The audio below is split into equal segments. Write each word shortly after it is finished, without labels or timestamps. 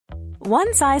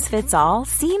One size fits all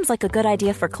seems like a good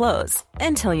idea for clothes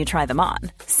until you try them on.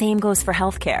 Same goes for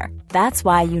healthcare. That's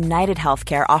why United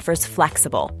Healthcare offers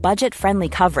flexible, budget-friendly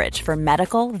coverage for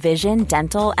medical, vision,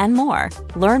 dental, and more.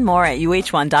 Learn more at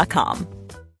uh1.com.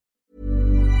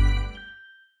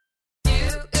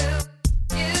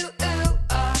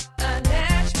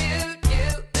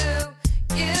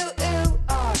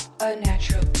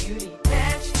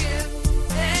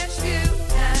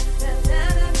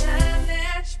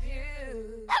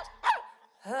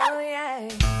 Oh yeah.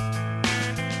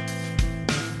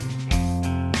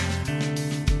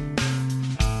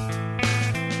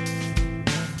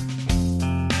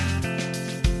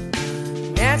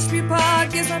 Attribute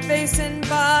Pod gives my face and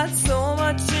bod so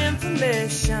much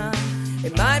information.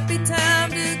 It might be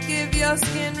time to give your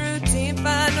skin routine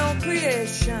final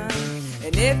creation.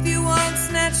 And if you want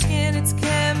snatch skin, it's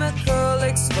chemical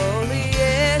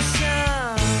exfoliation.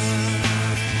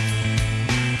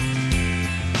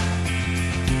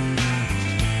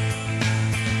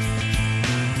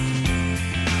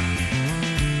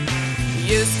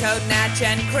 Use code NATCH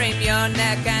and cream your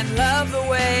neck and love the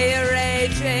way you're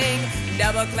aging.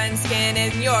 Double cleanse skin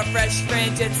in your fresh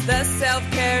fringe, it's the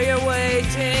self-care you're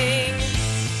waging.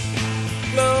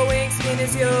 Glowing skin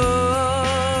is yours.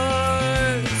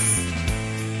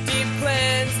 Deep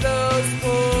cleanse those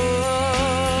pores.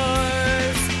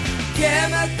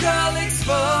 Chemical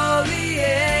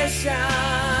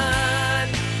exfoliation.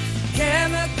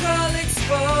 Chemical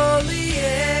exfoliation.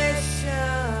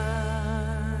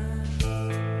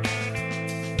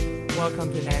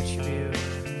 Welcome to Attribute.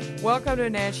 Welcome to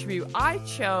Attribute. I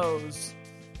chose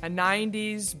a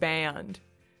 90s band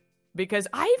because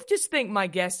I just think my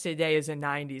guest today is a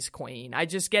 90s queen. I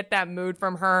just get that mood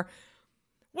from her.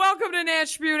 Welcome to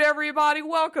Attribute, everybody.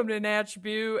 Welcome to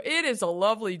Attribute. It is a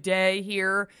lovely day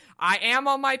here. I am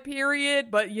on my period,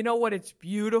 but you know what? It's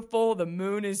beautiful. The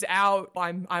moon is out.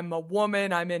 I'm a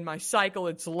woman. I'm in my cycle.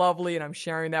 It's lovely, and I'm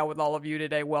sharing that with all of you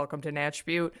today. Welcome to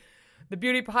Attribute, the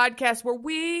beauty podcast where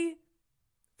we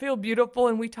feel beautiful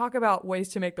and we talk about ways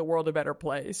to make the world a better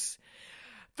place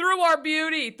through our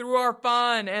beauty, through our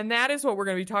fun, and that is what we're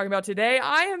going to be talking about today.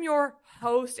 I am your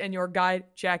host and your guide,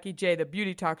 Jackie J, the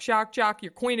Beauty Talk Shock Jock,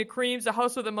 your queen of creams, the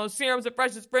host with the most serums, the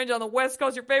freshest fringe on the West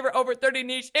Coast, your favorite over 30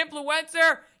 niche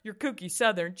influencer, your kooky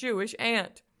Southern Jewish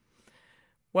aunt.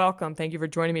 Welcome. Thank you for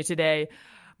joining me today.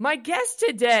 My guest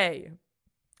today,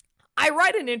 I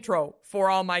write an intro for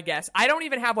all my guests. I don't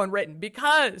even have one written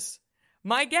because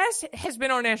my guest has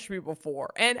been on Attribute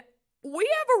before, and we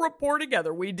have a rapport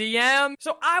together. We DM.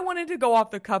 So I wanted to go off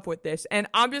the cuff with this, and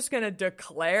I'm just going to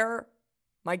declare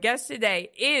my guest today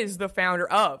is the founder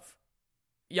of,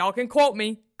 y'all can quote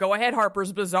me, go ahead,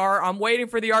 Harper's Bazaar. I'm waiting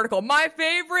for the article. My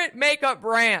favorite makeup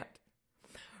brand.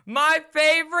 My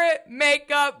favorite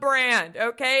makeup brand.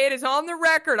 Okay, it is on the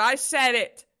record. I said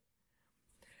it.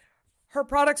 Her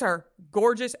products are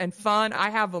gorgeous and fun.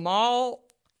 I have them all.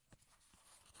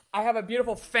 I have a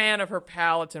beautiful fan of her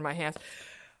palettes in my hands.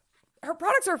 Her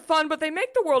products are fun, but they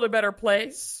make the world a better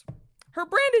place. Her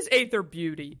brand is ÄTHR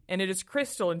Beauty, and it is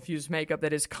crystal-infused makeup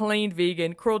that is clean,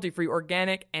 vegan, cruelty-free,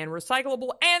 organic, and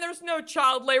recyclable. And there's no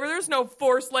child labor. There's no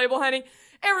forced label, honey.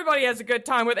 Everybody has a good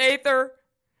time with ÄTHR.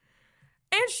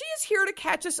 And she is here to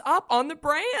catch us up on the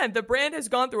brand. The brand has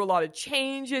gone through a lot of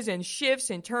changes and shifts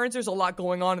and turns. There's a lot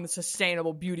going on in the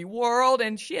sustainable beauty world,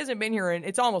 and she hasn't been here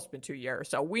it's almost been 2 years.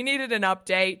 So we needed an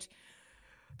update.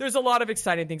 There's a lot of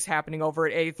exciting things happening over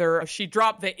at ÄTHR. She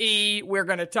dropped the E. We're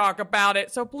going to talk about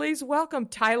it. So please welcome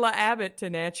Tiila Abbitt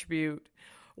to Attribute.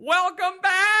 Welcome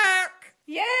back!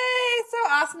 Yay! So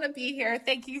awesome to be here.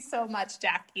 Thank you so much,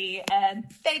 Jackie. And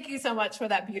thank you so much for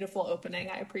that beautiful opening.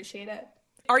 I appreciate it.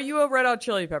 Are you a Red Hot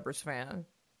Chili Peppers fan?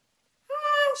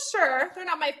 Sure. They're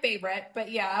not my favorite,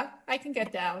 but yeah, I can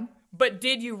get down. But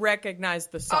did you recognize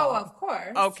the song? Oh, of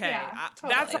course. Okay. Yeah,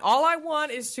 totally. That's all I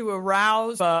want is to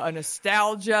arouse a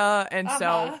nostalgia. And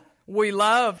so we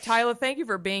love. Tiila, thank you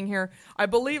for being here. I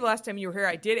believe last time you were here,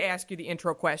 I did ask you the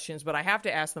intro questions, but I have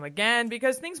to ask them again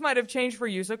because things might have changed for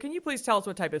you. So can you please tell us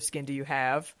what type of skin do you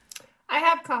have? I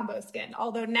have combo skin,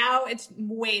 although now it's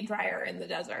way drier in the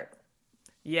desert.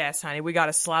 Yes, honey. We got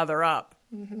to slather up.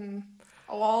 Mm-hmm.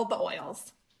 All the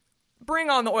oils. Bring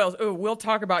on the oils. Ooh, we'll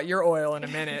talk about your oil in a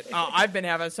minute. I've been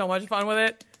having so much fun with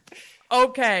it.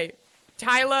 Okay.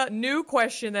 Tiila, new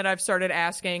question that I've started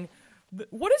asking.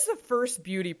 What is the first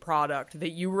beauty product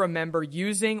that you remember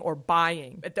using or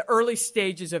buying at the early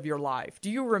stages of your life?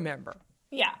 Do you remember?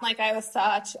 Yeah, like I was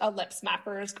such a lip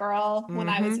smackers girl when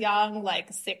I was young,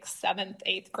 like 6th, 7th,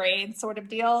 8th grade sort of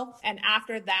deal. And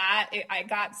after that, I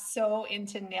got so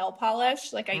into nail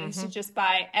polish. Like I used to just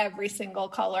buy every single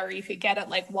color you could get at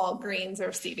like Walgreens or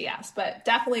CVS, but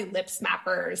definitely lip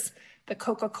smackers, the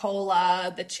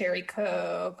Coca-Cola, the Cherry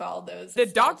Coke, all those. The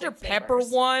Dr. Pepper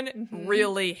flavors. one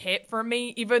really hit for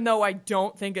me, even though I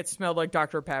don't think it smelled like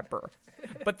Dr. Pepper.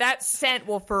 But that scent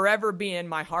will forever be in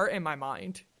my heart and my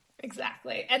mind.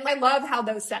 Exactly. And I love how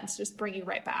those scents just bring you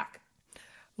right back.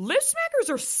 Lip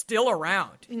smackers are still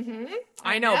around.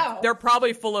 I know. They're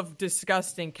probably full of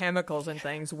disgusting chemicals and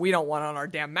things we don't want on our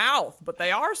damn mouth, but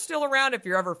they are still around if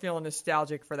you're ever feeling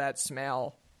nostalgic for that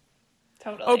smell.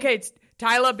 Totally. Okay,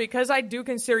 Tiila, because I do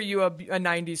consider you a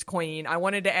 90s queen, I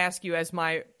wanted to ask you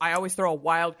I always throw a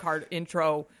wild card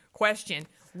intro question.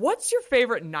 What's your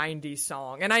favorite 90s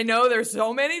song? And I know there's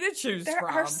so many to choose from. There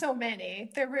are so many.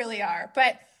 There really are.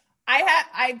 But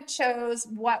I chose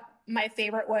what my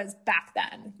favorite was back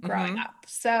then growing up.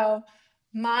 So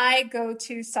my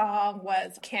go-to song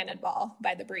was Cannonball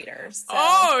by the Breeders. So.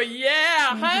 Oh,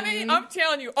 yeah. Honey, I'm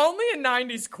telling you, only a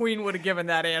 90s queen would have given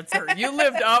that answer. You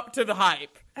lived up to the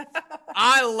hype.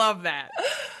 I love that.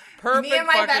 Perfect. Me and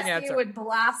my fucking bestie answer. would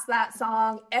blast that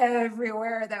song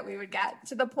everywhere that we would get,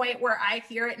 to the point where I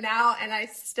hear it now and I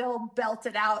still belt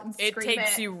it out and scream it. It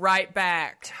takes you right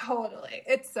back. Totally.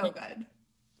 It's so good.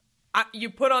 You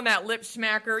put on that lip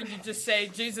smacker, you just say,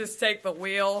 Jesus, take the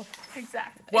wheel.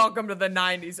 Exactly. Welcome to the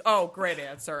 90s. Oh, great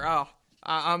answer. Oh,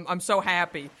 I'm so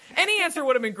happy. Any answer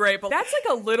would have been great, but that's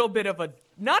like a little bit of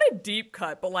not a deep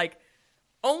cut, but like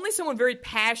only someone very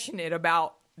passionate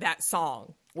about that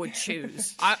song would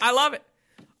choose. I love it.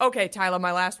 Okay, Tiila,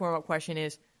 my last warm-up question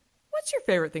is, what's your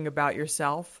favorite thing about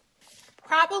yourself?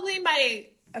 Probably my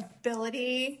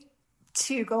ability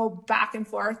to go back and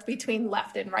forth between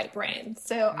left and right brain.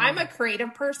 So I'm a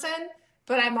creative person,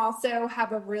 but I'm also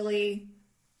have a really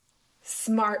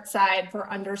smart side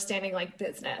for understanding like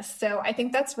business. So I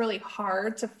think that's really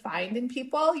hard to find in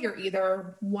people. You're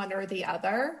either one or the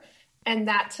other. And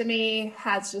that to me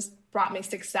has just brought me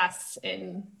success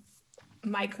in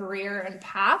my career and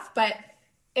path. But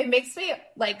it makes me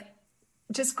like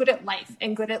just good at life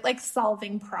and good at like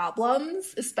solving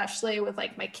problems, especially with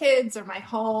like my kids or my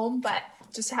home, but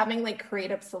just having like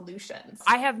creative solutions.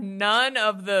 I have none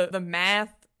of the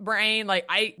math brain. Like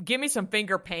give me some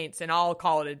finger paints and I'll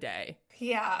call it a day.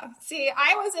 Yeah. See,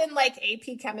 I was in like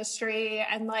AP chemistry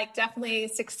and like definitely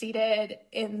succeeded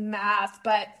in math,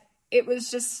 but it was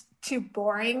just too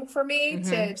boring for me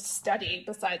to study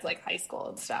besides like high school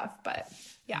and stuff. But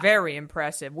yeah. Very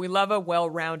impressive. We love a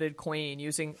well-rounded queen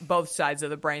using both sides of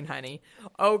the brain, honey.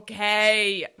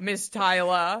 Okay, Miss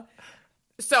Tiila.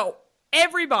 So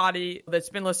everybody that's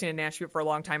been listening to Nashville for a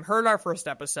long time heard our first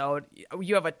episode.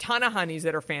 You have a ton of honeys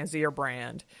that are fans of your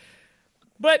brand.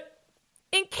 But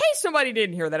in case somebody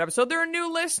didn't hear that episode, they're a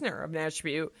new listener of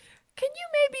Nashville. Can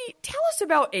you maybe tell us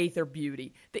about ÄTHR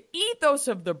Beauty, the ethos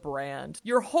of the brand,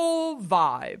 your whole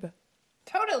vibe?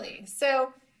 Totally.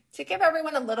 So to give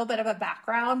everyone a little bit of a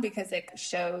background, because it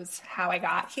shows how I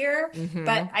got here,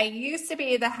 but I used to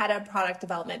be the head of product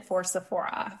development for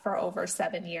Sephora for over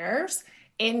 7 years,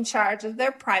 in charge of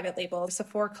their private label,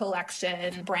 Sephora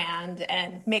collection, brand,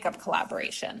 and makeup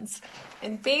collaborations.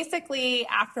 And basically,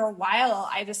 after a while,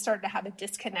 I just started to have a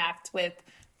disconnect with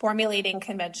formulating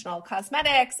conventional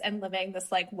cosmetics and living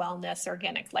this like wellness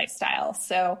organic lifestyle.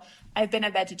 So I've been a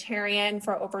vegetarian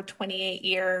for over 28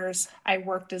 years. I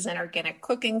worked as an organic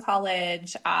cook in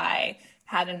college. I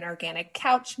had an organic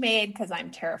couch made because I'm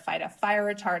terrified of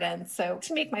fire retardants. So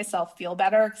to make myself feel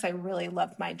better, because I really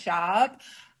loved my job,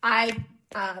 I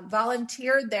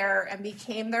volunteered there and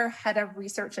became their head of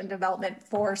research and development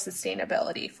for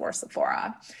sustainability for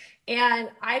Sephora. And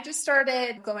I just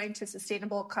started going to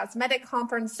sustainable cosmetic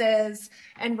conferences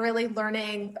and really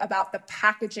learning about the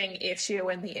packaging issue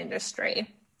in the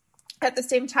industry. At the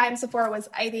same time, Sephora was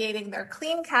ideating their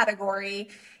clean category,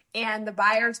 and the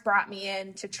buyers brought me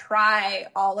in to try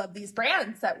all of these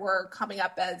brands that were coming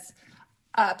up as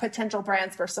potential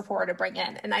brands for Sephora to bring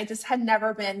in. And I just had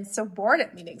never been so bored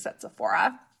at meetings at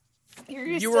Sephora.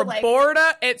 You were bored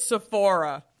at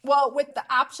Sephora? Well, with the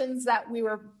options that we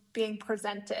were being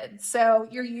presented. So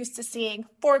you're used to seeing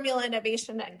formula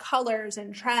innovation and colors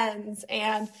and trends.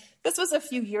 And this was a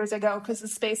few years ago because the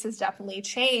space has definitely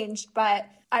changed. But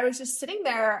I was just sitting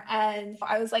there and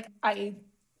I was like, I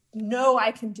know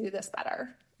I can do this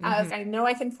better. I know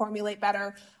I can formulate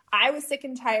better. I was sick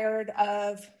and tired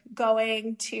of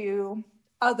going to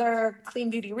other clean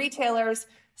beauty retailers,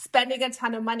 spending a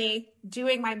ton of money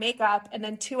doing my makeup, and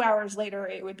then 2 hours later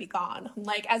it would be gone.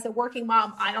 Like, as a working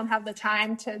mom, I don't have the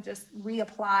time to just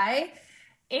reapply.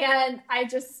 And I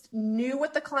just knew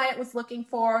what the client was looking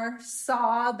for,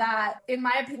 saw that, in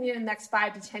my opinion, in the next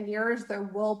 5 to 10 years, there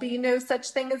will be no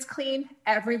such thing as clean.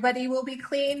 Everybody will be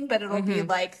clean, but it'll be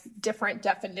like different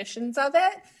definitions of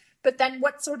it. But then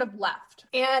what sort of left?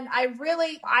 And I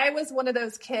was one of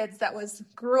those kids that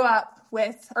grew up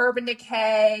with Urban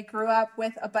Decay, grew up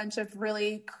with a bunch of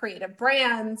really creative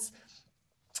brands.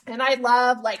 And I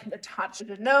love like Natasha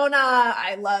Denona,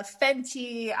 I love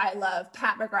Fenty, I love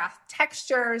Pat McGrath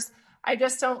textures. I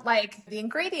just don't like the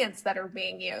ingredients that are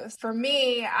being used. For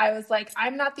me, I was like,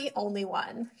 I'm not the only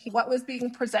one. What was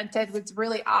being presented was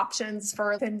really options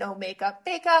for the no makeup,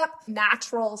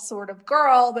 natural sort of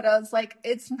girl. But I was like,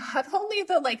 it's not only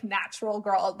the like natural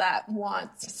girl that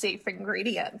wants safe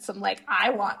ingredients. I'm like, I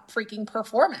want freaking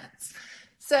performance.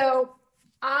 So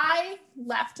I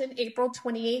left in April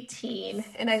 2018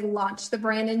 and I launched the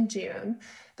brand in June.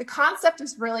 The concept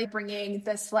is really bringing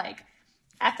this like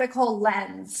ethical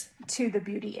lens to the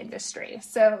beauty industry.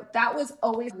 So that was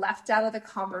always left out of the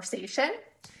conversation.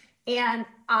 And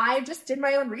I just did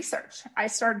my own research. I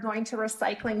started going to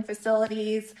recycling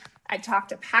facilities. I talked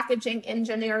to packaging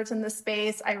engineers in the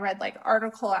space. I read like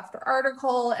article after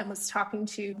article and was talking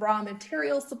to raw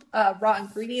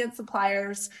ingredient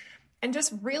suppliers, and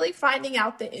just really finding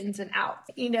out the ins and outs.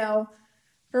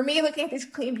 For me, looking at these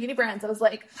clean beauty brands, I was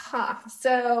like,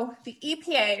 So the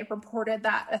EPA reported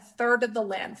that a third of the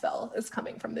landfill is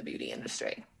coming from the beauty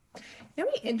industry. You know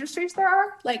how many industries there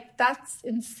are? Like, that's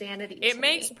insanity. It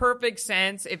makes perfect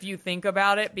sense if you think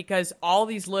about it, because all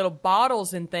these little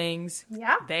bottles and things,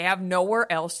 they have nowhere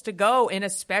else to go. And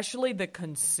especially the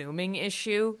consuming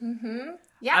issue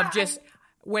of just...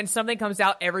 when something comes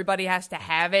out, everybody has to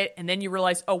have it. And then you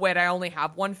realize, oh, wait, I only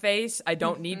have one face. I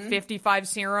don't need 55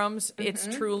 serums. It's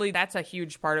truly, that's a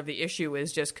huge part of the issue,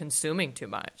 is just consuming too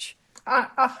much.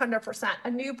 100%.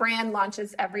 A new brand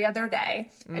launches every other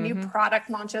day. A new product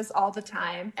launches all the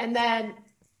time. And then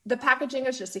the packaging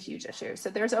is just a huge issue. So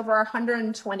there's over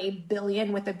 120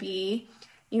 billion with a B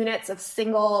units of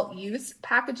single-use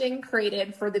packaging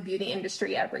created for the beauty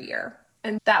industry every year.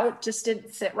 And that just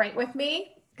didn't sit right with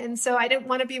me. And so I didn't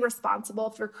want to be responsible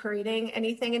for creating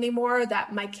anything anymore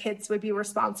that my kids would be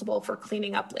responsible for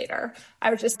cleaning up later.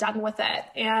 I was just done with it.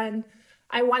 And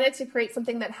I wanted to create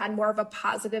something that had more of a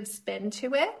positive spin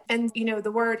to it. And,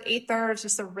 the word āTHR is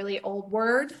just a really old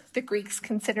word. The Greeks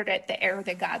considered it the air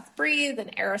that gods breathe,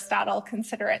 and Aristotle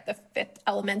considered it the fifth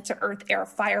element to earth, air,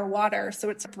 fire, water. So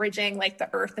it's bridging like the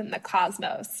earth and the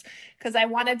cosmos. Because I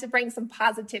wanted to bring some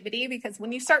positivity, because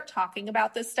when you start talking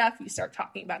about this stuff, you start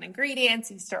talking about ingredients,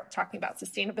 you start talking about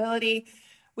sustainability,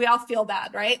 we all feel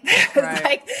bad, right?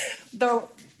 Right.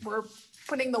 We're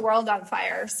putting the world on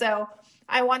fire. So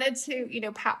I wanted to,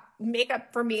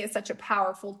 makeup for me is such a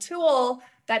powerful tool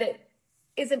that it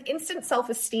is an instant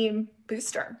self-esteem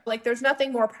booster. Like, there's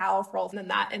nothing more powerful than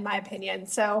that, in my opinion.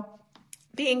 So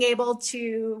being able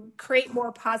to create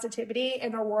more positivity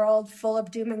in a world full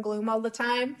of doom and gloom all the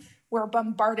time, we're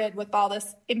bombarded with all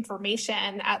this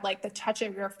information at like the touch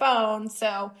of your phone.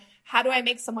 So how do I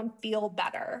make someone feel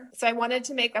better? So I wanted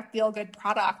to make a feel-good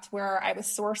product where I was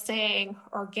sourcing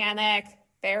organic,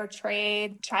 fair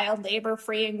trade, child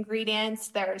labor-free ingredients.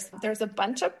 There's a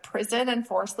bunch of prison and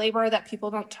forced labor that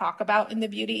people don't talk about in the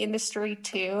beauty industry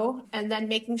too. And then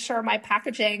making sure my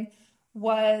packaging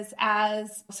was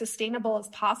as sustainable as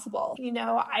possible.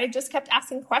 I just kept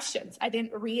asking questions. I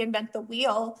didn't reinvent the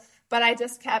wheel, but I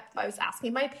was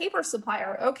asking my paper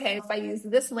supplier, okay, if I use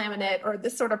this laminate or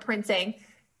this sort of printing,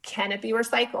 can it be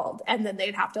recycled? And then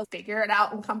they'd have to figure it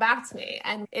out and come back to me.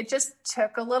 And it just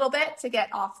took a little bit to get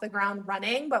off the ground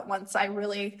running. But once I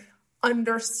really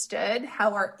understood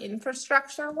how our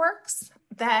infrastructure works,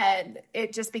 then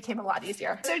it just became a lot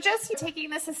easier. So just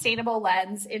taking the sustainable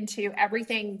lens into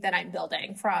everything that I'm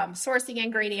building, from sourcing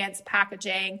ingredients,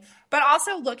 packaging, but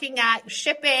also looking at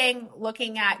shipping,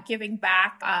 looking at giving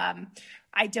back.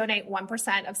 I donate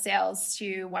 1% of sales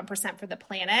to 1% for the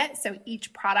planet. So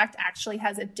each product actually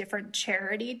has a different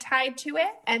charity tied to it.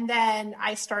 And then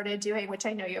I started doing, which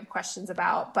I know you have questions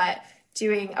about, but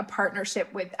doing a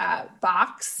partnership with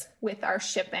Box with our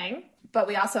shipping. But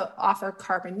we also offer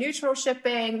carbon neutral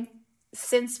shipping.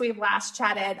 Since we've last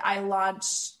chatted, I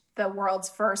launched the world's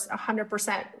first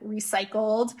 100%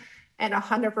 recycled and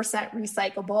 100%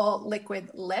 recyclable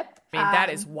liquid lip. I mean, that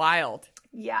is wild.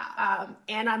 Yeah.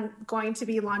 And I'm going to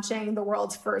be launching the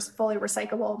world's first fully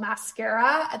recyclable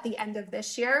mascara at the end of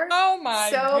this year. Oh my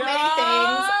gosh.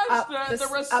 Many things. The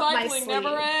recycling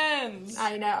never ends.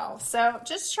 I know. So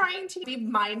just trying to be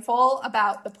mindful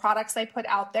about the products I put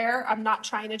out there. I'm not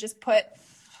trying to just put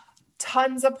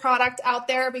tons of product out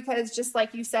there because just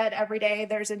like you said, every day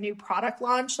there's a new product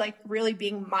launch, like really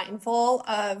being mindful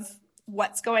of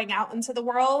what's going out into the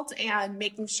world and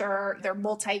making sure they're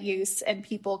multi-use and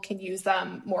people can use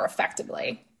them more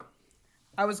effectively.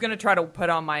 I was going to try to put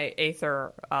on my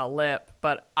ÄTHR lip,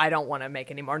 but I don't want to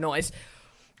make any more noise.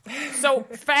 So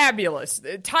fabulous.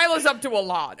 Tila's up to a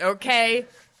lot, okay?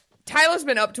 Tila's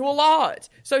been up to a lot.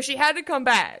 So she had to come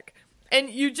back. And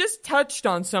you just touched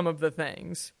on some of the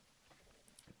things.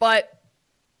 But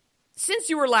since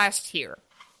you were last here,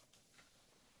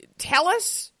 tell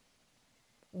us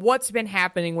what's been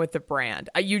happening with the brand.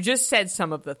 You just said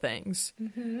some of the things.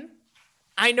 Mm-hmm.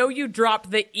 I know you dropped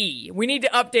the E. We need to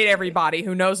update everybody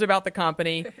who knows about the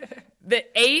company. The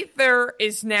ÄTHR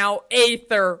is now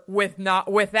ÄTHR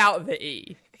without the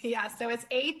E. Yeah, so it's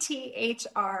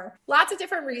ＡTHR. Lots of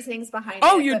different reasonings behind it.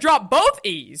 Oh, you dropped both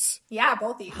E's. Yeah,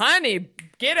 both E's. Honey,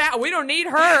 get out. We don't need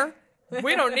her.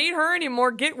 We don't need her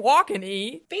anymore. Get walking,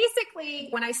 E. Basically,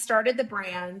 when I started the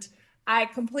brand, I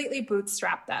completely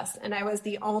bootstrapped this, and I was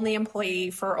the only employee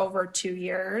for over 2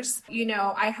 years. You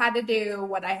know, I had to do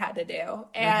what I had to do.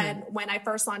 And when I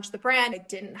first launched the brand, I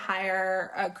didn't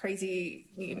hire not crazy,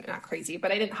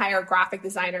 but I didn't hire a graphic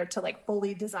designer to like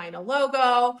fully design a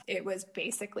logo. It was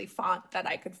basically font that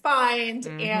I could find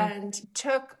and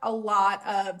took a lot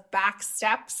of back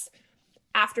steps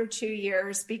after 2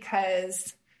 years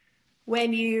because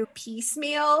when you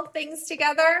piecemeal things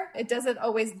together, it doesn't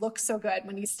always look so good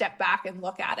when you step back and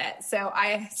look at it. So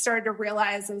I started to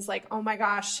realize, I was like, oh my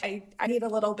gosh, I need a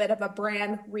little bit of a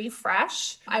brand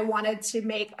refresh. I wanted to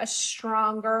make a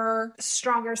stronger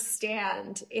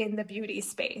stand in the beauty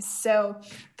space. So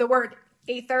the word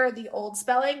ÄTHR, the old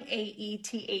spelling,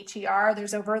 AETHER,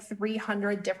 there's over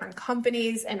 300 different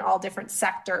companies in all different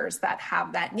sectors that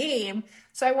have that name.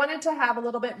 So I wanted to have a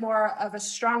little bit more of a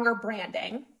stronger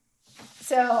branding.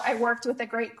 So I worked with a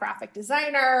great graphic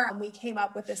designer and we came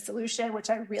up with a solution, which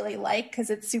I really like because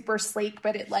it's super sleek,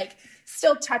 but it like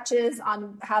still touches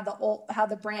on how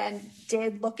the brand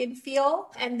did look and feel.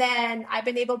 And then I've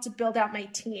been able to build out my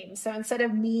team. So instead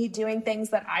of me doing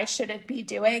things that I shouldn't be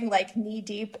doing, like knee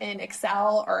deep in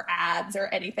Excel or ads or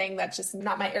anything that's just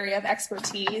not my area of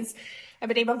expertise, I've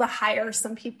been able to hire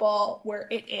some people where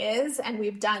it is. And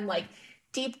we've done like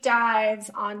deep dives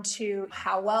onto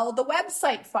how well the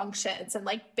website functions and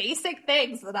like basic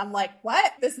things that I'm like,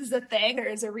 what? This is a thing. There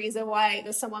is a reason why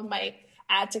someone might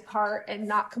add to cart and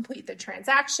not complete the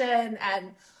transaction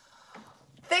and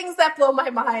things that blow my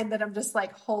mind that I'm just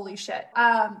like, holy shit.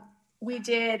 We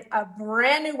did a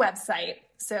brand new website.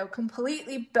 So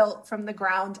completely built from the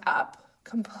ground up,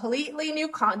 completely new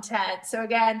content. So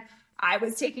again, I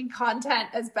was taking content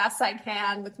as best I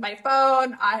can with my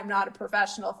phone. I'm not a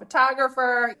professional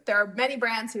photographer. There are many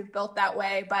brands who've built that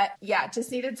way, but yeah,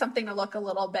 just needed something to look a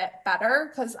little bit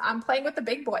better because I'm playing with the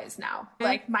big boys now.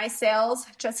 Like my sales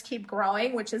just keep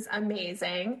growing, which is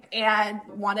amazing, and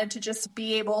wanted to just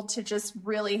be able to just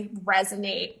really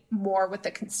resonate more with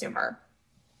the consumer.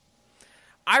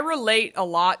 I relate a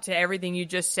lot to everything you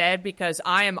just said because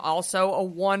I am also a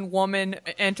one-woman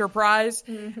enterprise.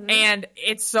 And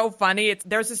it's so funny.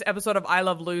 There's this episode of I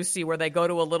Love Lucy where they go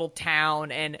to a little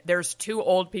town and there's two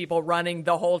old people running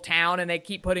the whole town and they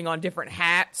keep putting on different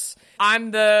hats.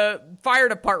 I'm the fire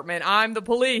department. I'm the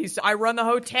police. I run the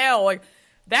hotel. Like,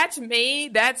 that's me.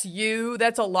 That's you.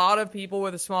 That's a lot of people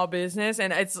with a small business.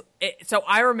 And so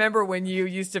I remember when you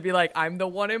used to be like, I'm the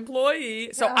one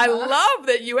employee. So I love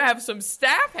that you have some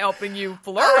staff helping you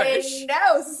flourish. I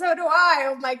know. So do I.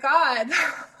 Oh my God.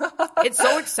 It's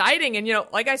so exciting. And, you know,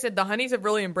 like I said, the Honeys have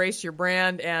really embraced your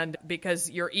brand and because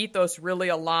your ethos really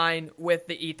align with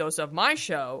the ethos of my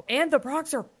show. And the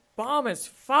products are bomb as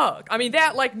fuck. I mean,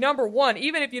 that, like, number one,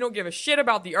 even if you don't give a shit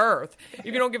about the earth, if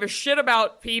you don't give a shit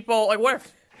about people, like, what,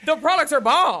 the products are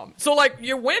bomb. So, like,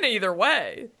 you win either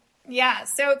way. Yeah.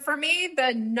 So for me,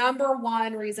 the number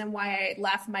one reason why I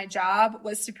left my job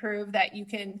was to prove that you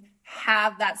can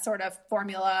have that sort of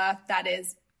formula that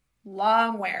is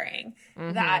long wearing,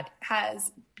 that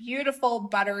has beautiful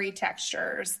buttery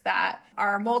textures, that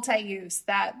are multi-use,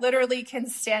 that literally can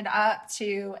stand up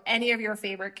to any of your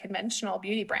favorite conventional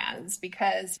beauty brands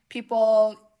because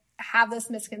people have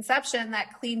this misconception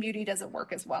that clean beauty doesn't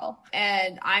work as well.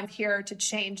 And I'm here to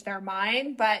change their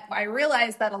mind. But I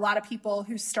realized that a lot of people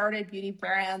who started beauty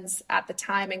brands at the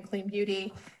time in clean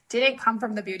beauty didn't come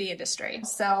from the beauty industry.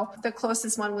 So the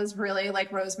closest one was really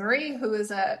like Rosemary, who is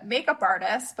a makeup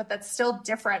artist, but that's still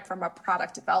different from a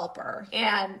product developer.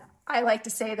 And I like to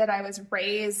say that I was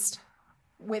raised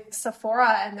with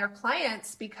Sephora and their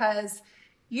clients because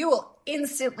you will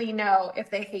instantly know if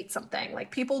they hate something.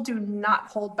 Like, people do not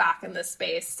hold back in this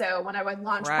space. So when I would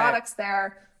launch products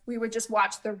there, we would just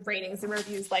watch the ratings and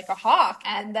reviews like a hawk.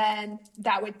 And then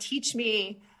that would teach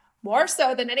me more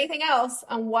so than anything else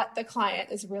on what the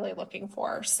client is really looking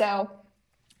for. So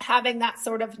having that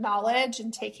sort of knowledge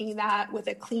and taking that with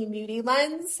a clean beauty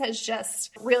lens has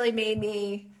just really made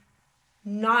me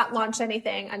not launch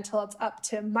anything until it's up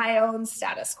to my own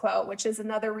status quo, which is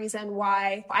another reason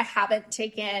why I haven't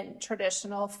taken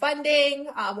traditional funding,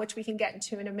 which we can get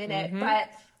into in a minute.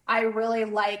 But I really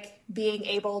like being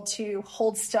able to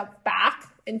hold stuff back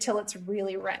until it's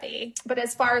really ready. But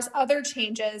as far as other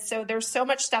changes, so there's so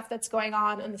much stuff that's going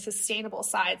on the sustainable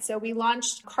side. So we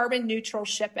launched carbon neutral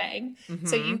shipping.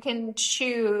 So you can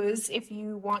choose if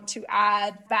you want to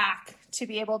add back to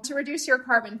be able to reduce your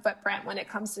carbon footprint when it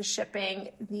comes to shipping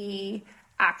the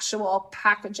actual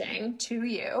packaging to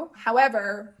you.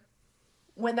 However,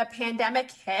 when the pandemic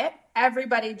hit,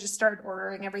 everybody just started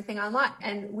ordering everything online,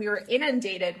 and we were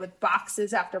inundated with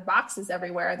boxes after boxes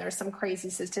everywhere. And there's some crazy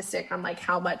statistic on like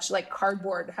how much like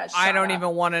cardboard has shot I don't up.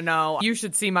 even want to know. You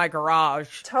should see my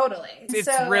garage. Totally. It's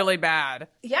really bad.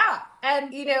 Yeah.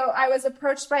 And, I was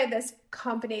approached by this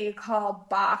company called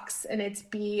Box, and it's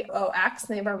BOX.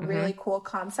 They have a really cool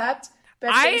concept.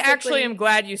 But I actually am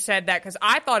glad you said that, because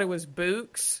I thought it was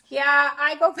Books. Yeah,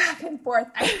 I go back and forth.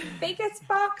 I think it's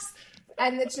Box,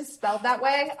 and it's just spelled that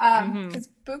way, because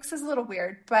Books is a little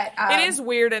weird. But it is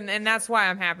weird, and that's why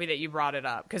I'm happy that you brought it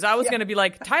up, because I was going to be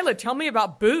like, Tiila, tell me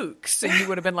about Books, and you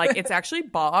would have been like, it's actually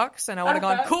Box, and I would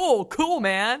have gone, cool,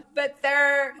 man. But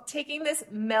they're taking this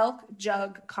milk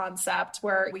jug concept,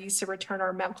 where we used to return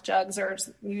our milk jugs, or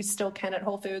you still can at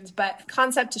Whole Foods, but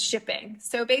concept to shipping.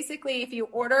 So basically, if you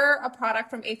order a product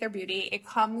from ＡTHR Beauty, it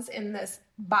comes in this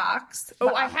box.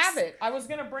 Oh, I have it. I was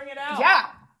going to bring it out. Yeah.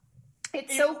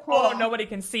 It's so cool. Oh, nobody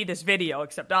can see this video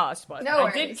except us, but No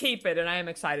I did keep it, and I am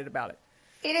excited about it.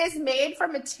 It is made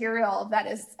from material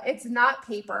it's not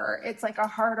paper. It's like a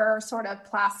harder sort of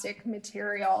plastic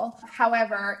material.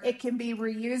 However, it can be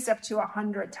reused up to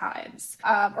 100 times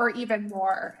or even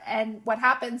more. And what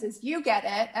happens is you get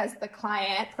it as the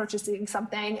client purchasing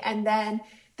something, and then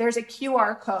there's a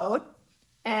QR code,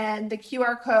 and the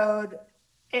QR code,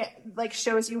 it like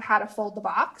shows you how to fold the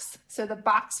box. So the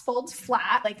box folds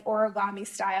flat, like origami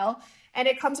style, and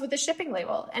it comes with a shipping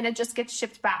label, and it just gets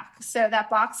shipped back. So that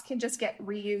box can just get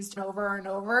reused over and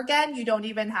over again. You don't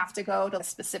even have to go to a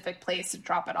specific place to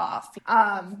drop it off.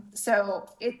 So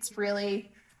it's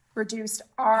really reduced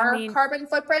our carbon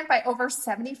footprint by over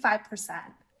 75%.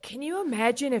 Can you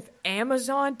imagine if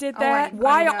Amazon did that?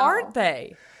 Why aren't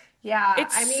they? Yeah.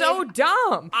 It's so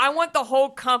dumb. I want the whole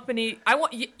company.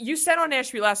 You said on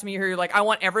Nashville last time you were here, you're like, I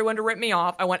want everyone to rip me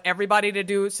off. I want everybody to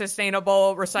do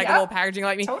sustainable, recyclable packaging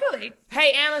like me. Totally.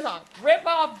 Hey, Amazon, rip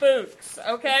off Books,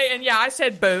 okay? And yeah, I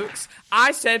said Books.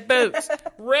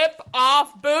 Rip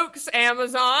off Books,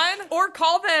 Amazon, or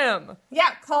call them.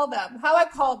 Yeah, call them. How I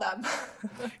call them?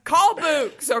 Call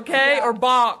Books, okay? Yeah. Or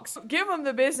Box. Give them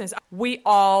the business. We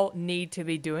all need to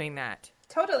be doing that.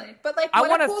 Totally. But like, I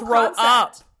want to throw concept,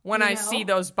 up when I see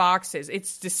those boxes.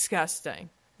 It's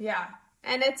disgusting. Yeah.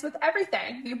 And it's with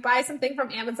everything. You buy something from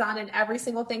Amazon and every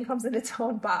single thing comes in its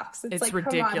own box. It's like,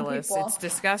 ridiculous. Come on, it's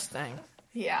disgusting.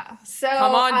 Yeah. So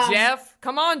Come on, Jeff.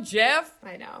 Come on, Jeff.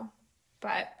 I know.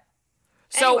 But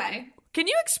anyway. Can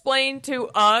you explain to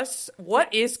us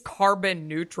what is carbon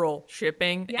neutral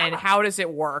shipping and how does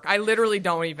it work? I literally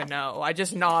don't even know. I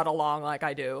just nod along like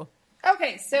I do.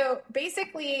 Okay, so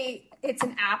basically it's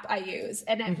an app I use,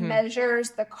 and it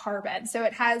measures the carbon. So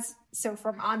it has,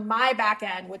 from on my back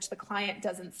end, which the client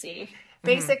doesn't see,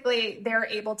 basically they're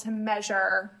able to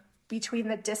measure between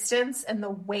the distance and the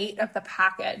weight of the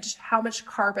package, how much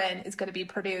carbon is going to be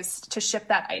produced to ship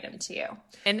that item to you.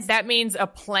 And that means a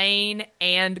plane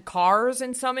and cars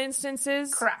in some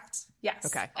instances? Correct. Yes.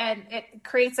 Okay. And it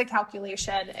creates a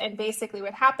calculation. And basically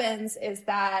what happens is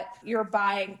that you're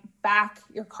buying back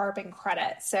your carbon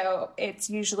credit. So it's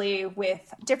usually with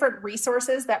different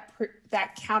resources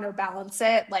that counterbalance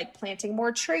it, like planting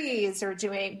more trees or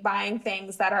buying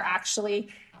things that are actually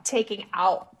taking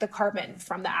out the carbon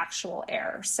from the actual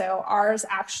air. So ours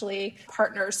actually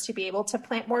partners to be able to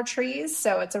plant more trees.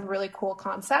 So it's a really cool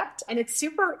concept, and it's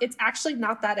actually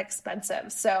not that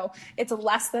expensive. So it's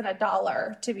less than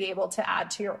 $1 to be able to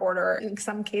add to your order. In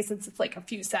some cases, it's like a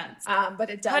few cents, but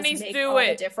it does honeys, make do all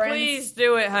it. the difference. Please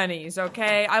do it, honeys.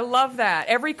 Okay, I love that.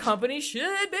 Every company should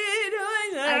be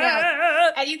doing that. I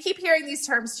know. And you keep hearing these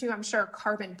terms too, I'm sure,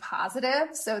 carbon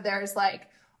positive. So there's like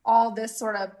all this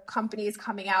sort of companies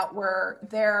coming out where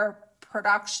their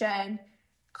production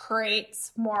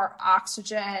creates more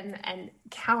oxygen and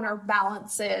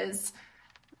counterbalances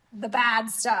the bad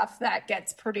stuff that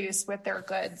gets produced with their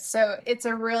goods. So it's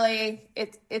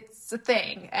it's a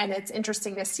thing. And it's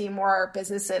interesting to see more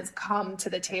businesses come to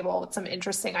the table with some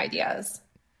interesting ideas.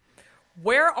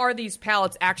 Where are these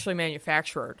pallets actually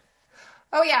manufactured?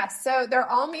 Oh, yeah. So they're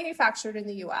all manufactured in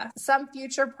the U.S. Some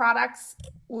future products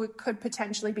could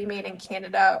potentially be made in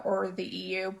Canada or the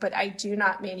EU, but I do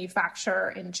not manufacture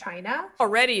in China.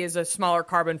 Already is a smaller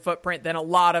carbon footprint than a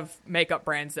lot of makeup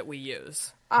brands that we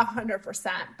use.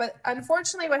 100%. But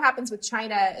unfortunately, what happens with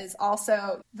China is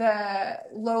also the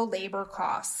low labor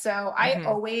costs. So I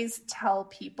always tell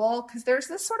people, because there's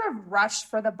this sort of rush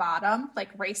for the bottom, like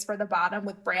race for the bottom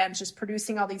with brands just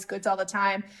producing all these goods all the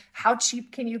time. How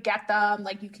cheap can you get them?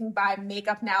 Like you can buy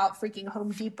makeup now at freaking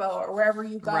Home Depot or wherever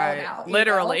you go now.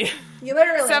 Literally. You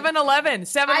literally. 7-Eleven.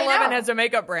 7-Eleven has a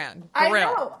makeup brand. I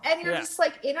know. And you're just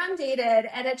like inundated,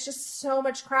 and it's just so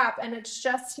much crap, and it's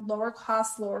just lower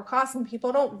cost, and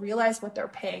people don't realize what they're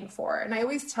paying for. And I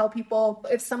always tell people,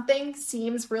 if something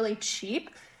seems really cheap,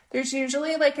 there's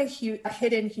usually like a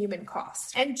hidden human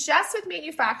cost. And just with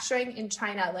manufacturing in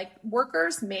China, like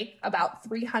workers make about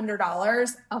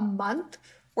 $300 a month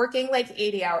working like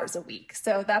 80 hours a week.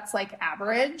 So that's like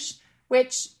average,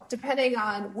 which depending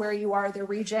on where you are, the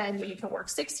region, you can work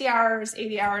 60 hours,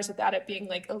 80 hours without it being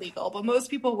like illegal. But most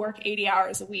people work 80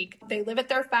 hours a week. They live at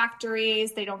their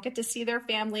factories. They don't get to see their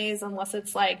families unless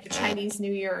it's like Chinese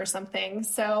New Year or something.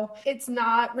 So it's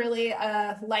not really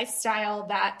a lifestyle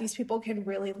that these people can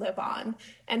really live on.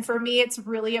 And for me, it's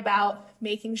really about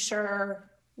making sure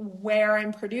where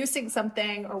I'm producing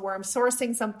something or where I'm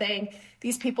sourcing something,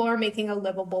 these people are making a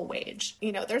livable wage.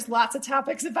 You know, there's lots of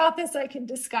topics about this I can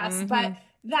discuss, but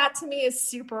that to me is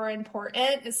super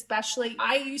important, especially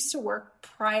I used to work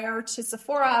prior to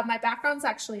Sephora. My background's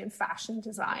actually in fashion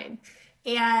design.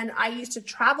 And I used to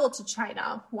travel to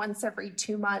China once every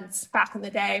 2 months back in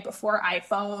the day before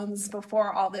iPhones,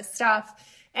 before all this stuff,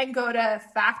 and go to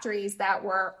factories that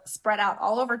were spread out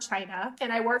all over China.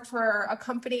 And I worked for a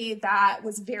company that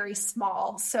was very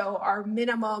small. So our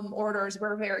minimum orders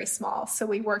were very small. So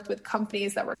we worked with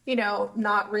companies that were, you know,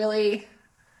 not really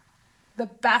the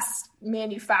best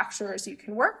manufacturers you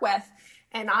can work with.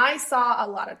 And I saw a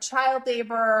lot of child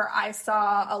labor. I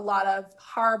saw a lot of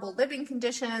horrible living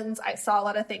conditions. I saw a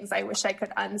lot of things I wish I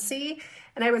could unsee.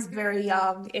 And I was very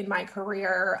young in my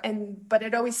career, but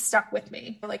it always stuck with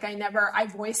me. Like I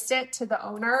voiced it to the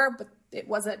owner, but it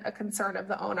wasn't a concern of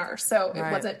the owner. So it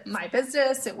wasn't my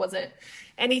business. It wasn't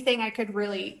anything I could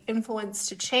really influence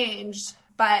to change.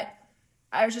 But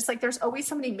I was just like, there's always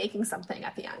somebody making something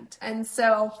at the end. And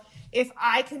so if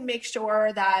I can make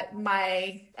sure that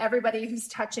everybody who's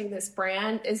touching this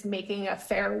brand is making a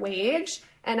fair wage,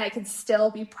 and I can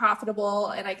still be profitable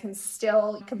and I can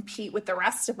still compete with the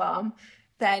rest of them,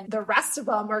 then the rest of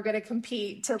them are going to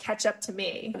compete to catch up to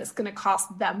me. And it's going to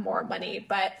cost them more money.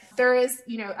 But there is,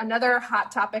 you know, another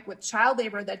hot topic with child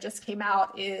labor that just came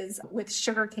out is with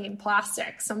sugarcane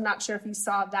plastics. So I'm not sure if you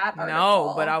saw that article.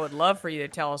 No, but I would love for you to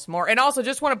tell us more. And also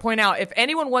just want to point out, if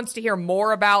anyone wants to hear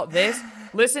more about this,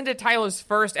 listen to Tila's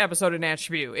first episode of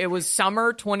Nashville. It was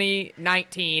summer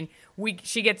 2019.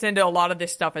 She gets into a lot of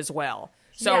this stuff as well.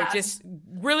 So just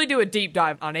really do a deep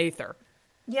dive on ΑTHR.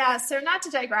 Yeah, so not to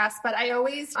digress, but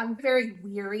I'm very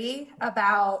weary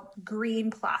about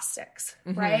green plastics,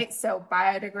 right? So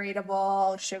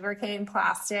biodegradable, sugarcane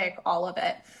plastic, all of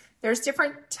it. There's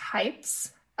different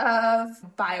types of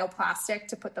bioplastic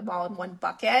to put them all in one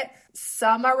bucket.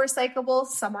 Some are recyclable,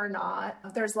 some are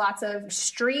not. There's lots of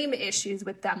stream issues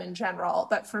with them in general.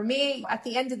 But for me, at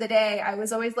the end of the day, I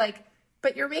was always like,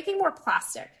 but you're making more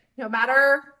plastic. No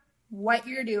matter what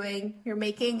you're doing, you're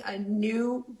making a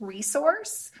new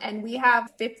resource. And we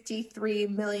have 53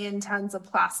 million tons of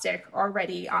plastic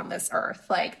already on this earth.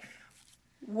 Like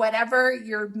whatever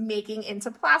you're making into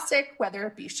plastic, whether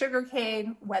it be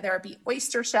sugarcane, whether it be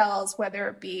oyster shells, whether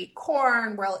it be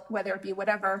corn, whether it be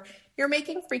whatever, you're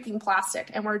making freaking plastic.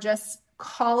 And we're just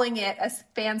calling it a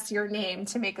fancier name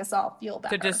to make us all feel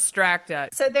better. To distract us.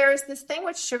 So there's this thing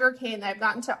with sugarcane that I've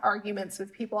gotten into arguments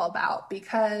with people about,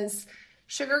 because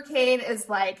Sugarcane is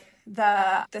like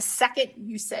the second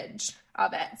usage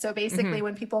of it. So basically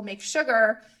when people make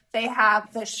sugar, they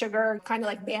have the sugar kind of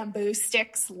like bamboo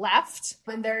sticks left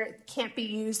and they can't be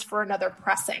used for another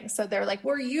pressing. So they're like,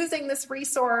 we're using this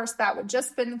resource that would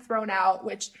just been thrown out,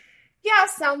 which yeah,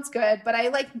 sounds good. But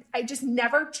I just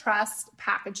never trust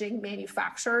packaging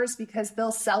manufacturers because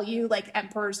they'll sell you like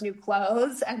Emperor's New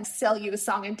Clothes and sell you a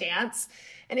song and dance.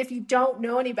 And if you don't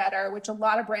know any better, which a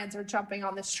lot of brands are jumping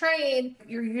on this train,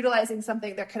 you're utilizing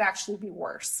something that could actually be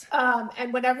worse.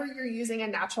 And whenever you're using a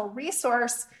natural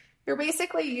resource, you're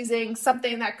basically using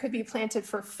something that could be planted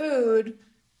for food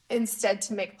instead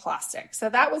to make plastic. So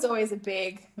that was always a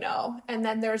big no. And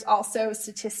then there's also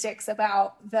statistics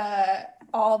about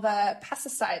all the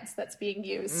pesticides that's being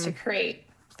used to create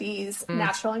these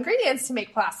natural ingredients to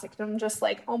make plastic. And I'm just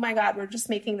like, oh my God, we're just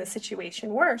making the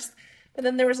situation worse. But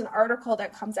then there was an article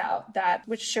that comes out that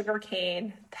with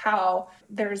sugarcane, how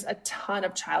there's a ton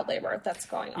of child labor that's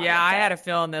going on. Yeah, I had a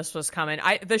feeling this was coming.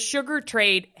 The sugar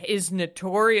trade is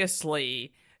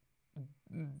notoriously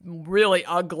really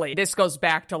ugly. This goes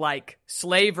back to like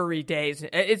slavery days.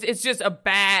 It's just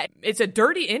it's a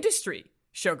dirty industry,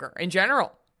 sugar in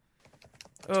general.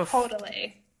 Oof.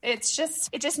 Totally. It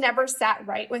just never sat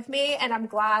right with me. And I'm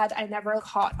glad I never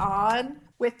caught on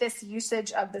with this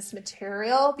usage of this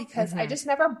material because I just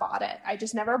never bought it. I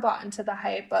just never bought into the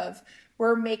hype of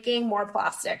we're making more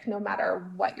plastic no matter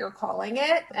what you're calling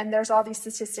it. And there's all these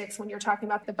statistics when you're talking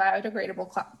about the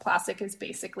biodegradable plastic is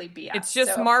basically BS. It's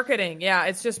just marketing. Yeah,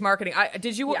 it's just marketing.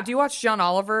 Do you watch John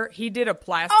Oliver? He did a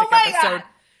plastic episode. Okay.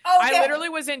 I literally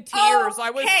was in tears. I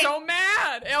was so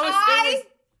mad.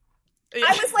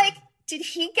 I was like, did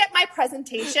he get my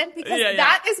presentation? Because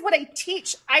that is what I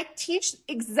teach. I teach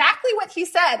exactly what he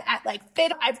said at like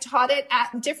FIT. I've taught it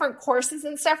at different courses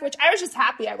and stuff, which I was just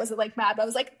happy. I wasn't like mad, but I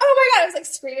was like, oh my God. I was like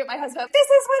screaming at my husband, this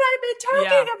is what I've been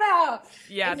talking about.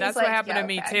 Yeah, that's what happened to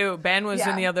me too. Ben was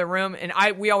in the other room and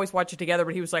we always watch it together,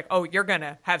 but he was like, oh, you're going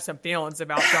to have some feelings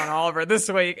about John Oliver this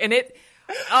week. And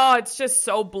it's just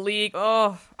so bleak.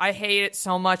 Oh, I hate it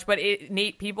so much. But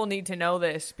people need to know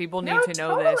this. People need to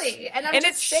know this. And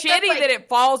it's shitty that it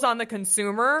falls on the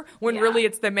consumer when really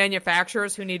it's the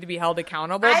manufacturers who need to be held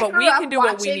accountable. But we can do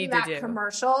what we need to do.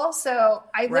 Commercial, so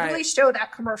I literally showed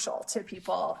that commercial to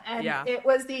people, and it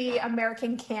was the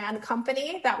American Can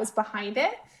Company that was behind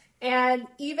it. And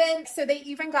they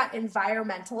even got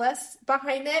environmentalists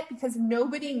behind it because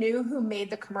nobody knew who made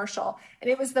the commercial,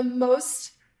 and it was the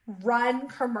most run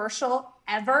commercial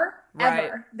ever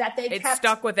that they kept. It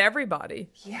stuck with everybody.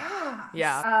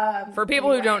 Yeah. For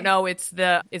people who don't know, it's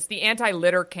the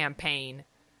anti-litter campaign.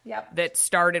 Yep. That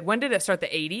started. When did it start? The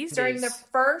 80s? During it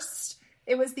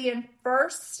was the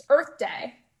first Earth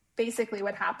Day, basically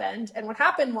what happened. And what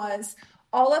happened was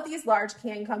all of these large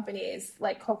can companies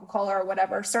like Coca-Cola or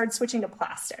whatever started switching to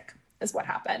plastic. Is what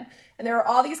happened. And there were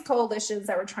all these coalitions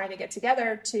that were trying to get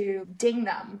together to ding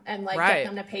them and get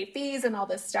them to pay fees and all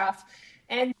this stuff.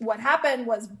 And what happened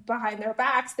was behind their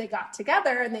backs, they got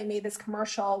together and they made this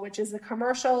commercial, which is a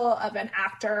commercial of an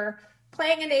actor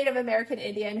playing a Native American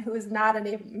Indian who is not a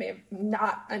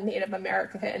Native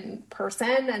American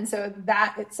person. And so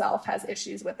that itself has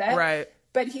issues with it. Right.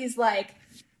 But he's like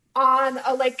on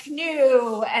a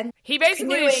canoe and he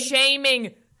basically is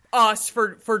shaming us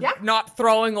for not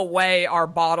throwing away our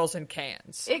bottles and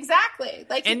cans. Exactly.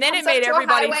 And then it made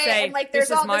everybody say, and, this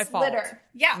is my fault. Litter.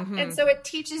 Yeah. Mm-hmm. And so it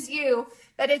teaches you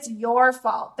that it's your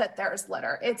fault that there's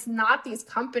litter. It's not these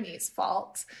companies'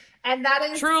 fault. And that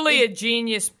is truly a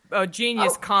genius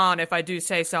con, if I do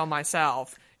say so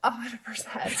myself.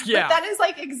 100%. Yeah. But that is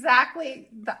exactly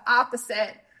the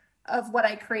opposite of what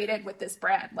I created with this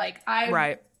brand.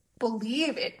 I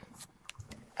believe it.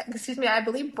 I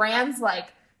believe brands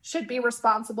should be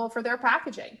responsible for their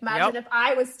packaging. Imagine if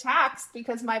I was taxed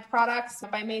because my products,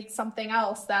 if I made something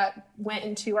else that went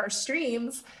into our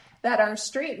streams,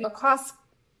 it costs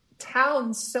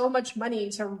towns so much money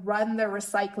to run their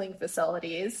recycling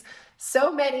facilities.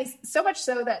 So much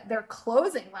so that they're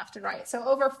closing left and right. So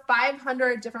over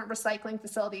 500 different recycling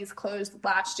facilities closed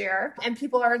last year, and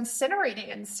people are incinerating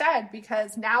instead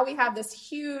because now we have this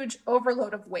huge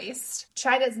overload of waste.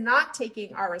 China's not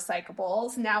taking our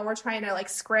recyclables. Now we're trying to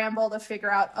scramble to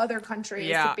figure out other countries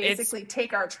to basically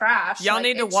take our trash. Y'all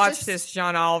need to watch this,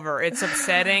 John Oliver. It's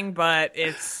upsetting, but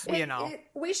it's,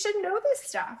 we should know this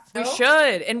stuff. We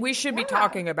should, and we should be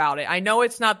talking about it. I know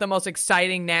it's not the most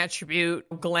exciting, attribute,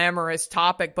 glamorous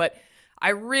topic, but I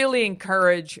really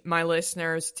encourage my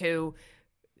listeners to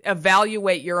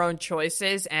evaluate your own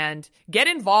choices and get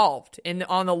involved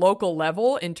on the local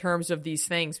level in terms of these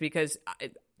things, because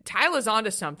Tila's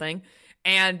onto something,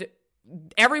 and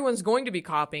everyone's going to be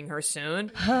copying her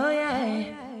soon. Oh,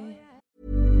 yeah.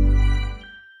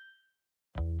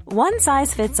 One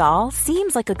size fits all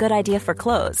seems like a good idea for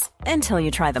clothes until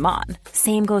you try them on.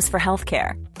 Same goes for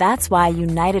healthcare. That's why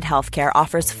United Healthcare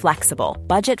offers flexible,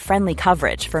 budget-friendly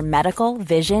coverage for medical,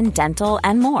 vision, dental,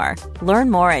 and more. Learn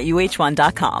more at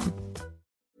uh1.com.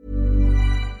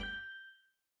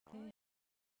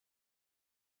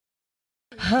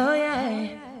 Oh,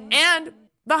 yeah. And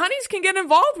the honeys can get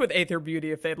involved with Aether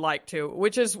Beauty if they'd like to,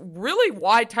 which is really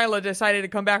why Tiila decided to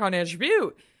come back on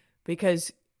Attribute,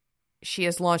 because she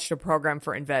has launched a program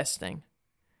for investing.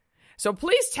 So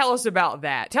please tell us about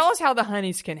that. Tell us how the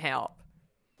honeys can help.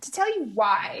 To tell you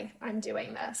why I'm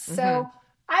doing this. So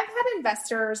I've had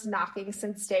investors knocking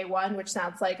since day one, which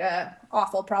sounds like a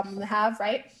awful problem to have,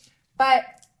 right? But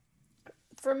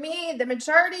for me, the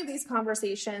majority of these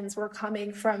conversations were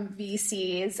coming from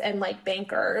VCs and like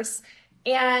bankers.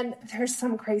 And there's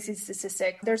some crazy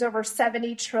statistic. There's over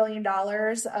 $70 trillion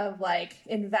of like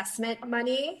investment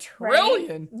money.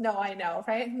 Trillion? Right? No, I know,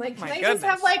 right? Like, My can I goodness. just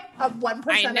have like a 1%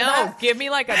 I of know. that? Give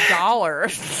me like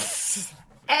 $1.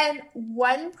 And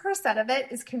 1% of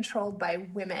it is controlled by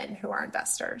women who are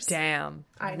investors. Damn.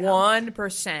 I know.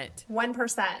 1%.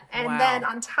 1%. And Wow. then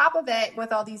on top of it,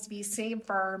 with all these VC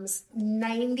firms,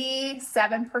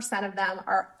 97% of them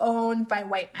are owned by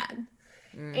white men.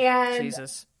 And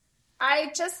Jesus.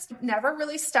 I just never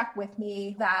really stuck with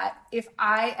me that if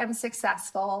I am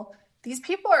successful, these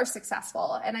people are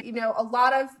successful. And, you know, a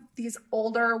lot of these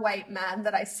older white men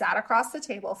that I sat across the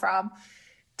table from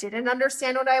didn't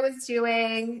understand what I was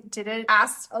doing, didn't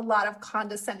ask a lot of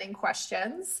condescending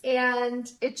questions,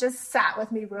 and it just sat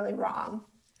with me really wrong.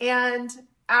 And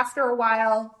after a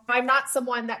while, I'm not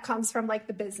someone that comes from like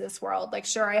the business world. Like,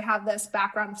 sure, I have this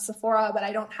background of Sephora, but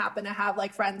I don't happen to have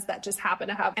like friends that just happen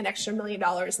to have an extra $1 million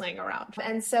laying around.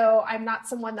 And so I'm not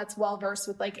someone that's well-versed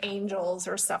with like angels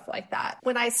or stuff like that.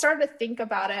 When I started to think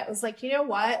about it, I was like, you know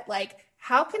what? Like,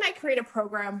 how can I create a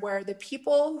program where the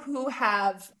people who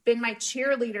have been my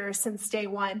cheerleaders since day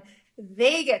one,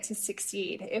 they get to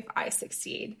succeed if I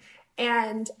succeed?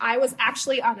 And I was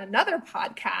actually on another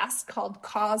podcast called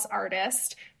Cause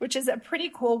Artist, which is a pretty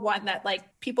cool one that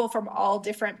like people from all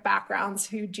different backgrounds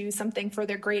who do something for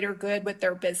their greater good with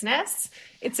their business.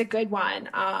 It's a good one.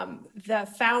 The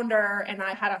founder and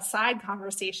I had a side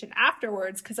conversation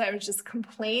afterwards because I was just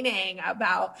complaining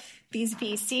about these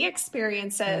VC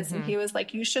experiences. And he was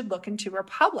like, you should look into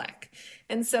Republic.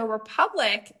 And so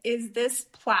Republic is this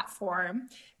platform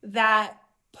that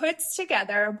puts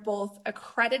together both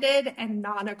accredited and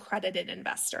non-accredited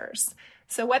investors.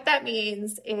 So what that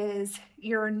means is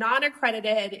you're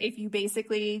non-accredited if you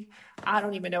basically, I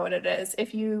don't even know what it is,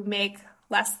 if you make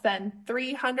less than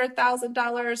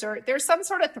 $300,000 or there's some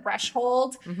sort of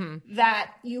threshold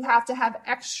that you have to have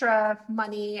extra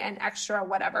money and extra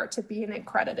whatever to be an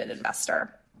accredited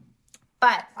investor.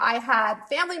 But I had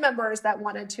family members that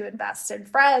wanted to invest and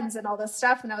friends and all this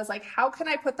stuff. And I was like, how can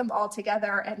I put them all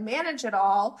together and manage it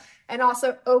all and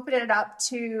also open it up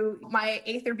to my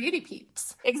Aether Beauty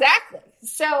peeps? Exactly.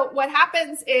 So what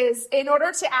happens is in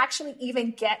order to actually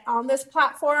even get on this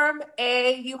platform,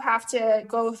 you have to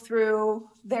go through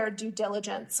their due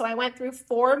diligence. So I went through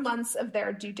 4 months of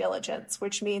their due diligence,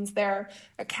 which means their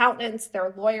accountants,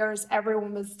 their lawyers,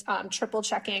 everyone was triple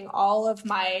checking all of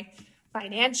my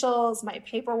financials, my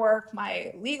paperwork,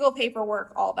 my legal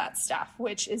paperwork, all that stuff,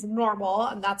 which is normal.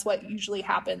 And that's what usually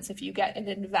happens if you get an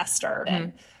investor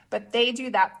in. But they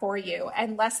do that for you.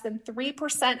 And less than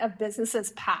 3% of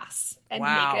businesses pass and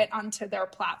make it onto their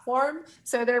platform.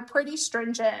 So they're pretty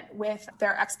stringent with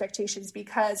their expectations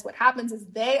because what happens is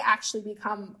they actually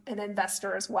become an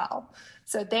investor as well.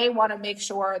 So they want to make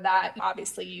sure that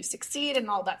obviously you succeed and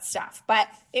all that stuff. But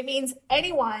it means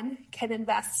anyone can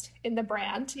invest in the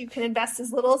brand. You can invest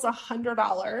as little as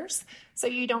 $100. So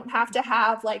you don't have to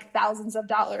have like thousands of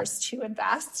dollars to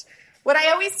invest. What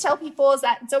I always tell people is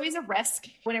that it's always a risk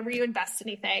whenever you invest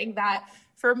anything. That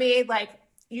for me, like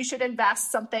you should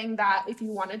invest something that if you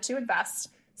wanted to invest,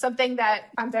 something that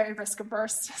I'm very risk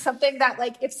averse, something that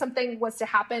like if something was to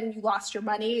happen and you lost your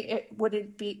money, it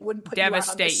wouldn't put you out on the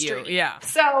Devastate street. you, yeah.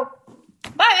 So,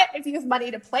 but if you have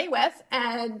money to play with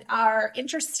and are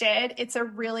interested, it's a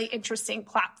really interesting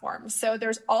platform. So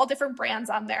there's all different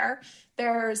brands on there.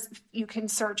 You can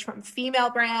search from female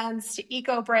brands to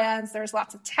eco brands. There's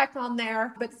lots of tech on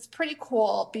there, but it's pretty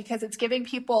cool because it's giving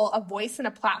people a voice and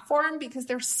a platform because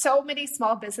there's so many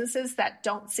small businesses that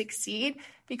don't succeed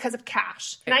because of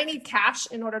cash. And I need cash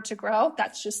in order to grow.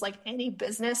 That's just like any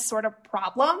business sort of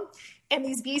problem. And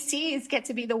these VCs get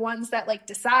to be the ones that like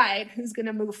decide who's going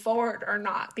to move forward or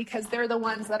not because they're the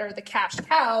ones that are the cash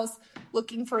cows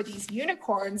looking for these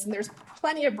unicorns, and there's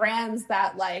plenty of brands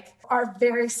that like are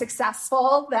very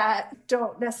successful that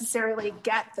don't necessarily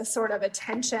get the sort of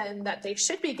attention that they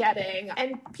should be getting.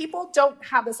 And people don't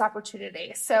have this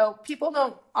opportunity. So people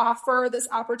don't offer this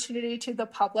opportunity to the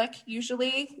public.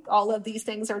 Usually all of these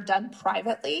things are done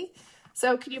privately.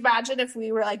 So can you imagine if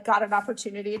we were like got an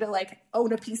opportunity to like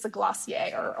own a piece of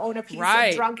Glossier or own a piece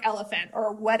of Drunk Elephant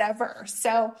or whatever?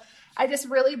 So I just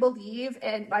really believe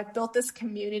in, I've built this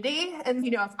community, and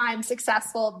you know, if I'm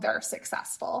successful, they're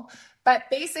successful. But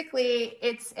basically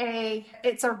it's a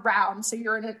round. So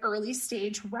you're in an early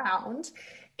stage round,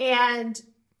 and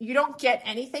you don't get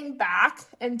anything back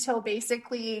until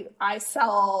basically I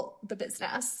sell the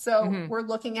business. So we're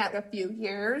looking at a few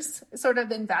years sort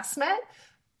of investment.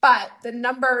 But the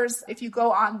numbers, if you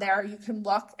go on there, you can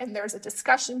look, and there's a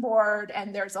discussion board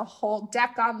and there's a whole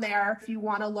deck on there. If you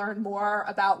want to learn more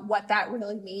about what that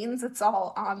really means, it's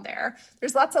all on there.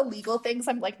 There's lots of legal things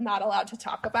I'm like not allowed to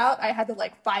talk about. I had to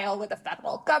like file with the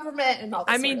federal government and all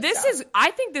this. I mean,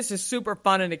 I think this is super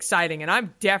fun and exciting, and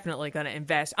I'm definitely going to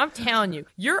invest. I'm telling you,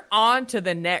 you're on to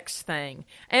the next thing.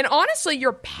 And honestly,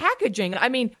 your packaging, I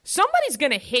mean, somebody's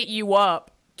going to hit you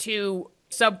up to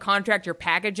subcontract your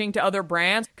packaging to other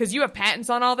brands because you have patents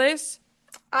on all this?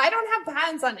 I don't have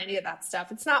patents on any of that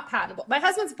stuff. It's not patentable. My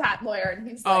husband's a patent lawyer, and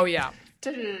he's like, oh yeah.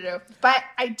 But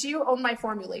I do own my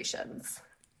formulations.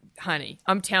 Honey,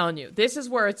 I'm telling you, this is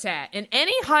where it's at. And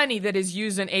any honey that has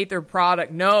used an ÄTHR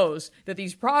product knows that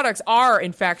these products are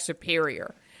in fact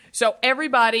superior. So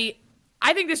everybody,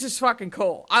 I think this is fucking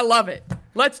cool. I love it.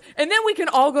 And then we can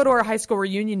all go to our high school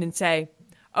reunion and say,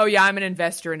 oh yeah, I'm an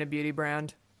investor in a beauty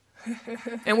brand.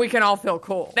 And we can all feel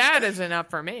cool. That is enough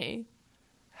for me.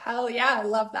 Hell yeah, I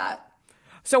love that.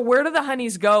 So where do the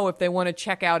honeys go if they want to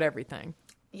check out everything?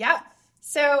 Yeah.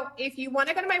 So if you want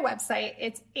to go to my website,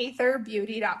 it's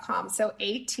athrbeauty.com. So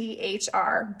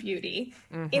ATHR Beauty.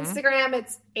 Instagram,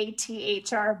 it's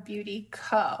ATHR Beauty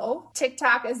Co.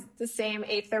 TikTok is the same,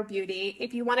 ÄTHR Beauty.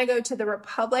 If you want to go to the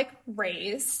Republic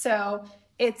Raise, so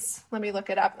it's, let me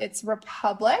look it up. It's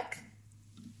Republic.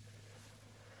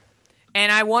 And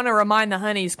I want to remind the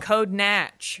honeys, code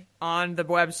NATCH on the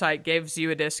website gives you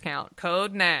a discount.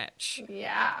 Code NATCH.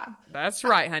 Yeah. That's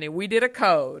right, honey. We did a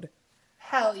code.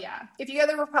 Hell yeah. If you go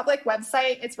to the Republic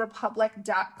website, it's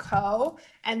republic.co,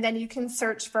 and then you can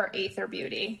search for ÄTHR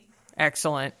Beauty.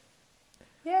 Excellent.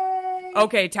 Yay.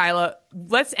 Okay, Tiila,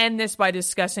 let's end this by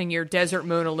discussing your Desert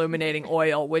Moon Illuminating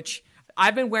Oil, which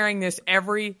I've been wearing this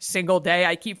every single day.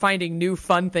 I keep finding new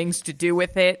fun things to do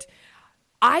with it.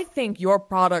 I think your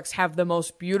products have the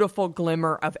most beautiful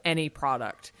glimmer of any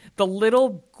product. The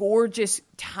little gorgeous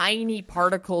tiny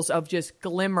particles of just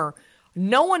glimmer.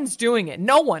 No one's doing it.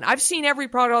 No one. I've seen every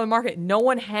product on the market. No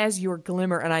one has your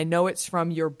glimmer, and I know it's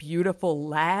from your beautiful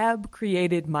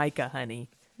lab-created mica, honey.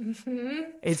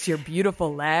 It's your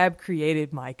beautiful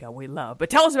lab-created mica we love. But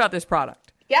tell us about this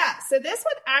product. Yeah, so this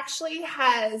one actually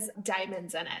has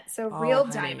diamonds in it. So real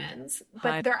diamonds,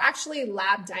 but they're actually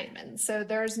lab diamonds. So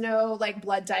there's no like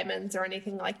blood diamonds or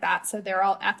anything like that. So they're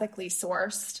all ethically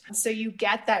sourced. So you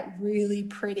get that really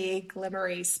pretty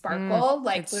glimmery sparkle.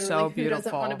 Like literally so who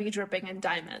doesn't want to be dripping in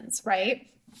diamonds, right?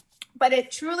 But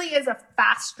it truly is a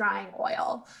fast drying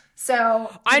oil. So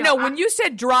I know when you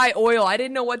said dry oil, I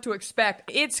didn't know what to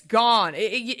expect. It's gone.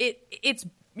 It's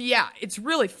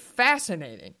really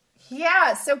fascinating.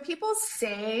 Yeah, so people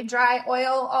say dry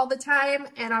oil all the time,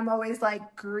 and I'm always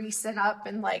like greasing up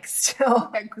and like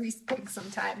still a grease pig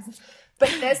sometimes. But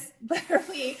this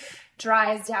literally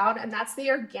dries down, and that's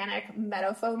the organic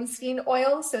meadowfoam skin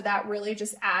oil. So that really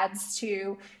just adds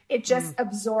to, it just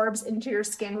absorbs into your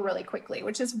skin really quickly,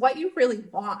 which is what you really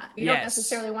want. You don't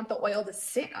necessarily want the oil to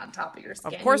sit on top of your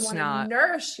skin. Of course not. You want to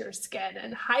nourish your skin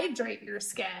and hydrate your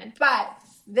skin. But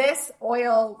this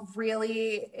oil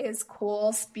really is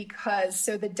cool because,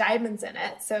 so the diamonds in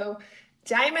it. So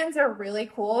diamonds are really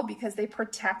cool because they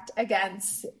protect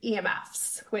against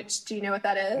EMFs, which, do you know what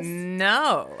that is?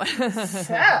 No.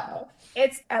 So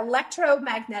it's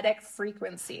electromagnetic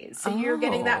frequencies. So you're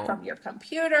getting that from your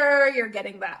computer, you're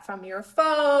getting that from your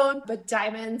phone, but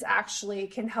diamonds actually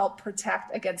can help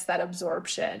protect against that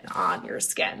absorption on your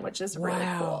skin, which is really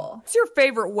cool. What's your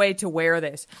favorite way to wear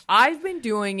this? I've been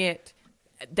doing it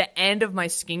at the end of my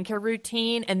skincare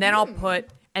routine, and then I'll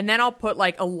put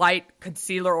like a light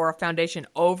concealer or a foundation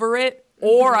over it,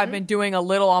 or I've been doing a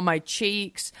little on my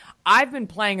cheeks. I've been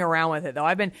playing around with it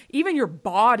though. Even your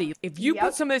body, if you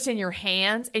put some of this in your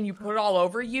hands and you put it all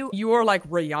over you, you are like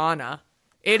Rihanna.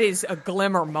 It is a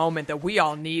glimmer moment that we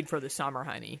all need for the summer,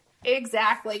 honey.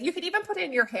 Exactly. You could even put it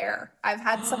in your hair. I've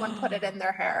had someone put it in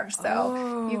their hair.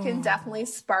 So you can definitely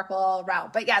sparkle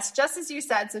around. But yes, just as you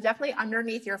said, so definitely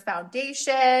underneath your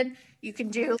foundation.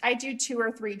 I do 2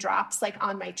 or 3 drops like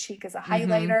on my cheek as a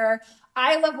highlighter.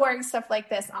 I love wearing stuff like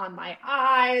this on my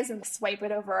eyes and swipe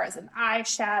it over as an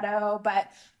eyeshadow.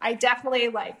 But I definitely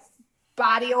like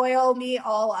body oil me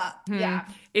all up. Yeah.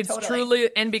 It's totally. truly,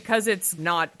 and because it's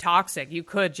not toxic, you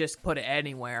could just put it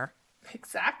anywhere.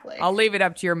 Exactly. I'll leave it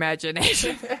up to your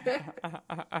imagination.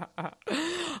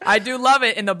 I do love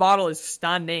it, and the bottle is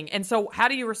stunning. And so how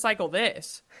do you recycle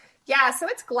this? Yeah, so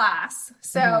it's glass.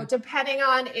 So depending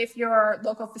on if your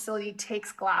local facility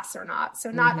takes glass or not.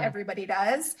 So not everybody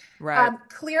does. Right.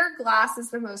 Clear glass is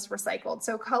the most recycled.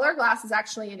 So color glass is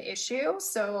actually an issue.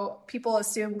 So people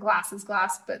assume glass is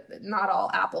glass, but not all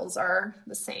apples are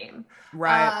the same.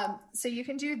 Right. So you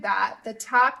can do that. The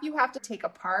top you have to take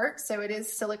apart. So it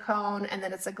is silicone, and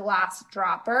then it's a glass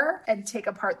dropper, and take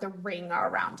apart the ring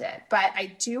around it. But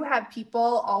I do have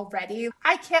people already.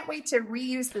 I can't wait to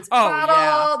reuse this bottle.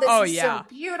 Yeah. This is so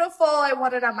beautiful. I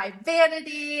want it on my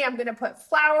vanity. I'm going to put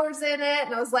flowers in it.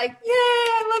 And I was like, yay,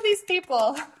 I love these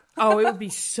people. Oh, it would be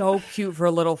so cute for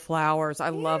little flowers. I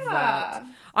love that.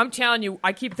 I'm telling you,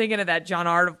 I keep thinking of that John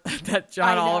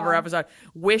Oliver episode.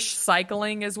 Wish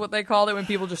cycling is what they called it, when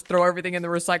people just throw everything in the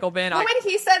recycle bin. When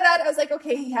he said that, I was like,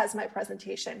 okay, he has my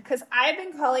presentation. Because I've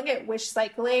been calling it wish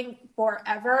cycling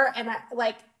forever. And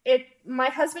my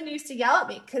husband used to yell at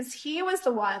me because he was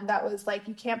the one that was like,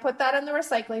 you can't put that in the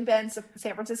recycling bin. So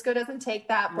San Francisco doesn't take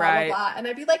that, blah, blah, blah. And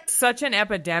I'd be like, such an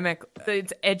epidemic.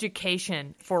 It's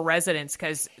education for residents,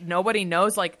 because nobody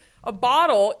knows, like, a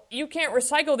bottle, you can't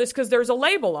recycle this because there's a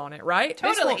label on it, right?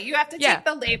 Totally. You have to take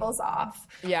the labels off.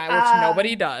 Yeah, which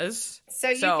nobody does. So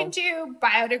you can do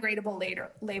biodegradable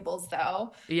labels,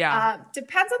 though. Yeah.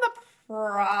 Depends on the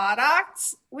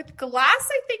product. With glass,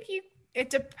 I think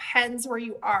it depends where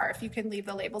you are, if you can leave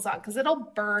the labels on, because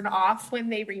it'll burn off when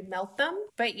they remelt them.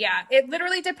 But yeah, it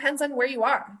literally depends on where you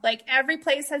are. Like, every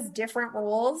place has different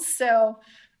rules. So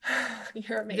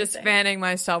you're amazing. Just fanning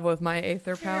myself with my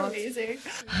ÄTHR palette. You're amazing.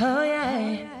 Oh,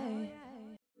 yeah.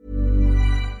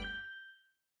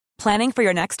 Planning for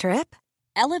your next trip?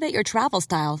 Elevate your travel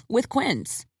style with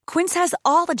Quince. Quince has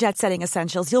all the jet-setting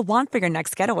essentials you'll want for your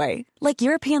next getaway, like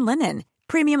European linen,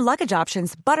 premium luggage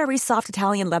options, buttery soft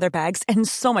Italian leather bags, and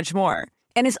so much more.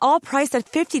 And is all priced at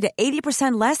 50 to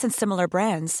 80% less than similar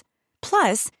brands.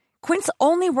 Plus, Quince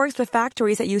only works with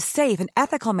factories that use safe and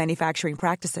ethical manufacturing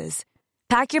practices.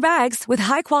 Pack your bags with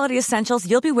high-quality essentials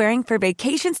you'll be wearing for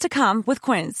vacations to come with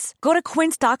Quince. Go to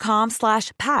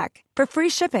quince.com/pack for free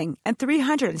shipping and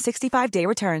 365-day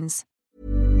returns.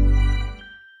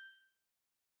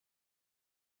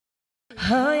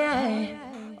 Oh, yeah.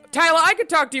 Tiila, I could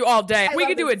talk to you all day. We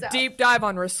could do a deep dive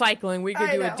on recycling. We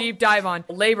could do a deep dive on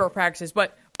labor practices.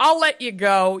 But I'll let you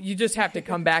go. You just have to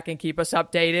come back and keep us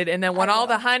updated. And then when all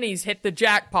the honeys hit the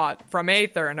jackpot from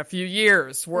ÄTHR in a few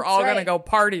years, we're all going to go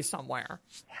party somewhere.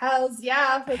 Hells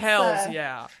yeah. Hells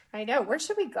yeah. I know. Where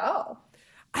should we go?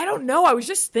 I don't know. I was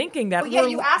just thinking that. Well, yeah,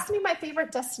 you asked me my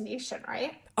favorite destination,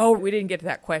 right? Oh, we didn't get to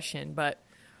that question, but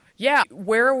yeah,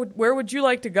 where would you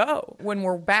like to go when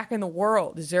we're back in the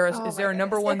world? Is there a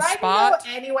number one spot? If I could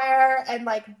go anywhere and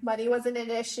like money wasn't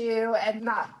an issue and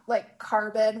not like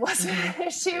carbon wasn't an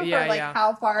issue for like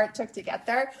how far it took to get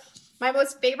there. My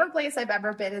most favorite place I've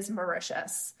ever been is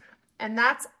Mauritius. And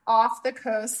that's off the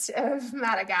coast of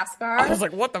Madagascar. I was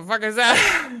like, what the fuck is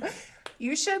that?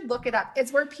 You should look it up.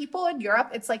 It's where people in Europe,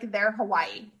 it's like their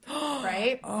Hawaii,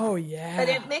 right? Oh, yeah. But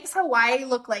it makes Hawaii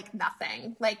look like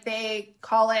nothing. Like they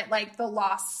call it like the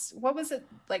lost, what was it?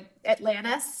 Like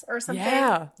Atlantis or something?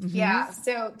 Yeah. Mm-hmm. Yeah.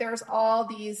 So there's all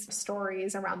these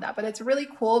stories around that. But it's really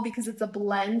cool because it's a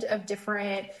blend of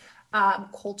different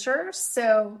cultures.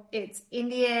 So it's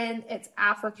Indian, it's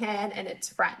African, and it's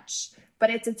French. But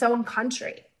it's its own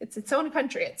country. It's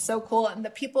so cool. And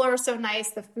the people are so nice.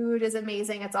 The food is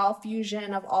amazing. It's all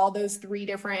fusion of all those 3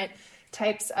 different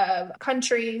types of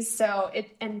countries.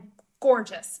 And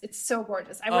gorgeous. It's so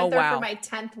gorgeous. I went there for my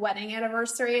 10th wedding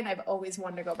anniversary, and I've always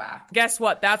wanted to go back. Guess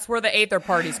what? That's where the ÄTHR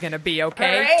party's going to be,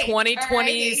 okay? Right.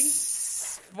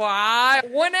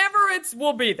 2025. Whenever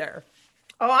we'll be there.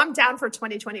 Oh, I'm down for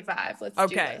 2025. Let's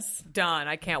do this. Done.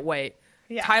 I can't wait.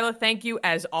 Yeah. Tiila, thank you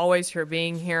as always for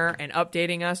being here and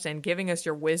updating us and giving us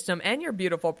your wisdom and your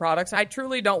beautiful products. I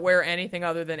truly don't wear anything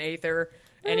other than ÄTHR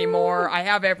anymore. I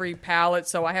have every palette,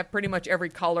 so I have pretty much every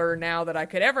color now that I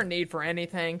could ever need for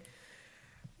anything.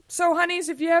 So, honeys,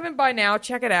 if you haven't by now,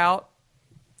 check it out.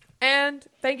 And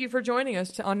thank you for joining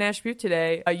us on Nash Butte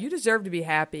today. You deserve to be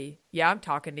happy. Yeah, I'm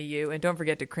talking to you. And don't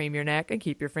forget to cream your neck and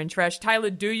keep your fringe fresh.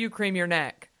 Tiila, do you cream your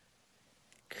neck?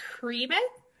 cream it?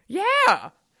 Yeah.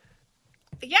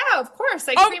 Yeah, of course.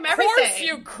 I cream everything. Of course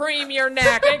you cream your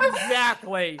neck.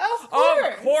 Exactly. Of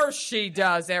course. Of course she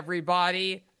does,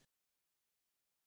 everybody.